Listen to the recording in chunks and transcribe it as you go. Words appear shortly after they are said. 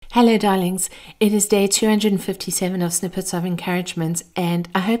Hello, darlings. It is day 257 of Snippets of Encouragement, and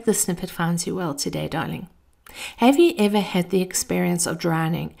I hope the snippet finds you well today, darling. Have you ever had the experience of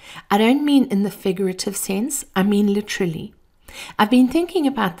drowning? I don't mean in the figurative sense, I mean literally. I've been thinking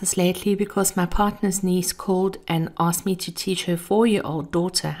about this lately because my partner's niece called and asked me to teach her 4-year-old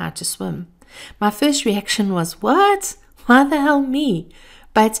daughter how to swim. My first reaction was, what? Why the hell me?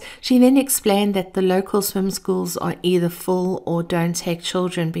 But she then explained that the local swim schools are either full or don't take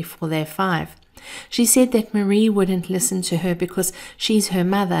children before they're 5. She said that Marie wouldn't listen to her because she's her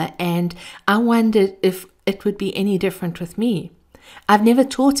mother, and I wondered if it would be any different with me. I've never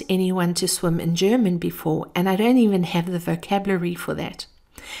taught anyone to swim in German before, and I don't even have the vocabulary for that.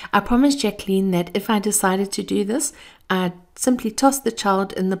 I promised Jacqueline that if I decided to do this, I'd simply toss the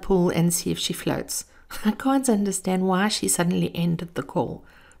child in the pool and see if she floats. I can't understand why she suddenly ended the call.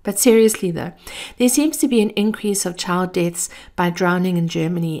 But seriously though, there seems to be an increase of child deaths by drowning in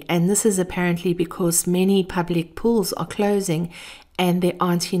Germany, and this is apparently because many public pools are closing and there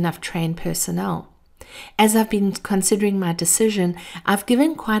aren't enough trained personnel. As I've been considering my decision, I've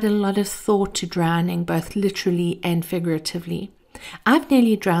given quite a lot of thought to drowning, both literally and figuratively. I've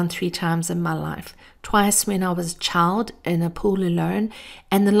nearly drowned 3 times in my life, twice when I was a child in a pool alone,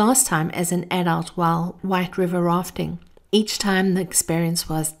 and the last time as an adult while white river rafting. Each time the experience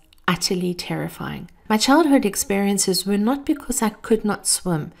was utterly terrifying. My childhood experiences were not because I could not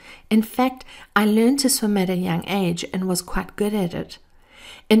swim. In fact, I learned to swim at a young age and was quite good at it.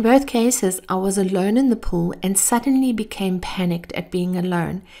 In both cases, I was alone in the pool and suddenly became panicked at being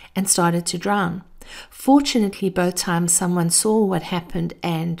alone and started to drown. Fortunately, both times someone saw what happened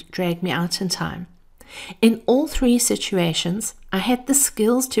and dragged me out in time. In all 3 situations, I had the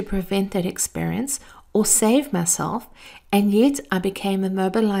skills to prevent that experience or save myself, and yet I became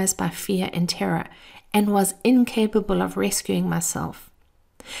immobilized by fear and terror and was incapable of rescuing myself.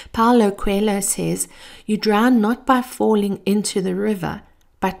 Paulo Coelho says, "You drown not by falling into the river,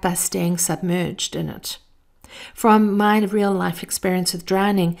 but by staying submerged in it." From my real-life experience with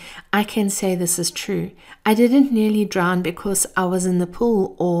drowning, I can say this is true. I didn't nearly drown because I was in the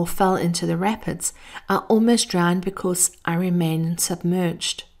pool or fell into the rapids. I almost drowned because I remained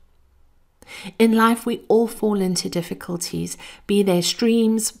submerged. In life, we all fall into difficulties, be they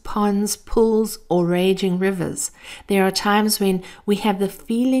streams, ponds, pools, or raging rivers. There are times when we have the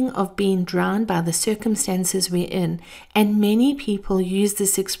feeling of being drowned by the circumstances we're in, and many people use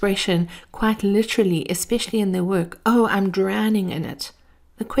this expression quite literally, especially in their work. Oh, I'm drowning in it.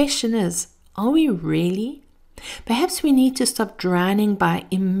 The question is, are we really? Perhaps we need to stop drowning by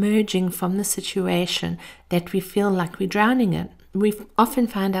emerging from the situation that we feel like we're drowning in. We often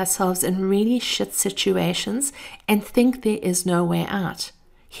find ourselves in really shit situations and think there is no way out.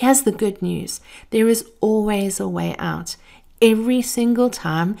 Here's the good news. There is always a way out. Every single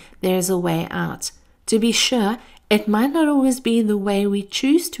time there is a way out. To be sure, it might not always be the way we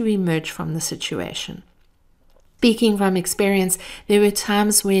choose to emerge from the situation. Speaking from experience, there were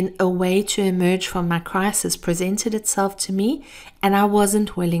times when a way to emerge from my crisis presented itself to me and I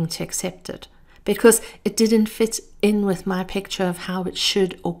wasn't willing to accept it, because it didn't fit in with my picture of how it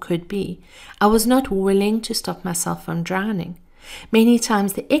should or could be. I was not willing to stop myself from drowning. Many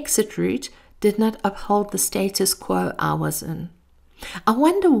times the exit route did not uphold the status quo I was in. I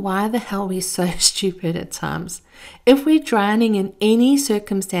wonder why the hell we're so stupid at times. If we're drowning in any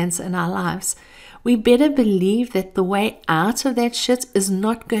circumstance in our lives, we better believe that the way out of that shit is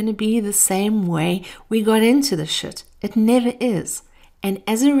not going to be the same way we got into the shit. It never is. And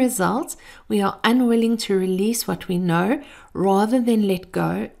as a result, we are unwilling to release what we know rather than let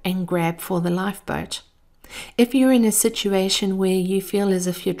go and grab for the lifeboat. If you're in a situation where you feel as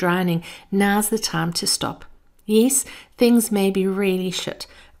if you're drowning, now's the time to stop. Yes, things may be really shit,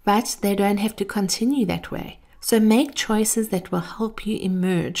 but they don't have to continue that way. So make choices that will help you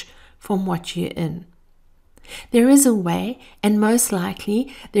emerge from what you're in. There is a way, and most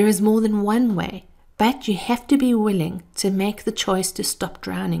likely there is more than one way. But you have to be willing to make the choice to stop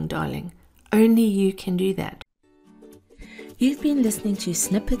drowning, darling. Only you can do that. You've been listening to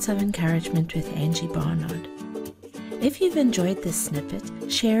Snippets of Encouragement with Angie Barnard. If you've enjoyed this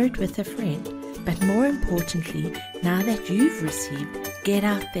snippet, share it with a friend. But more importantly, now that you've received, get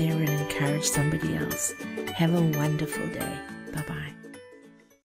out there and encourage somebody else. Have a wonderful day.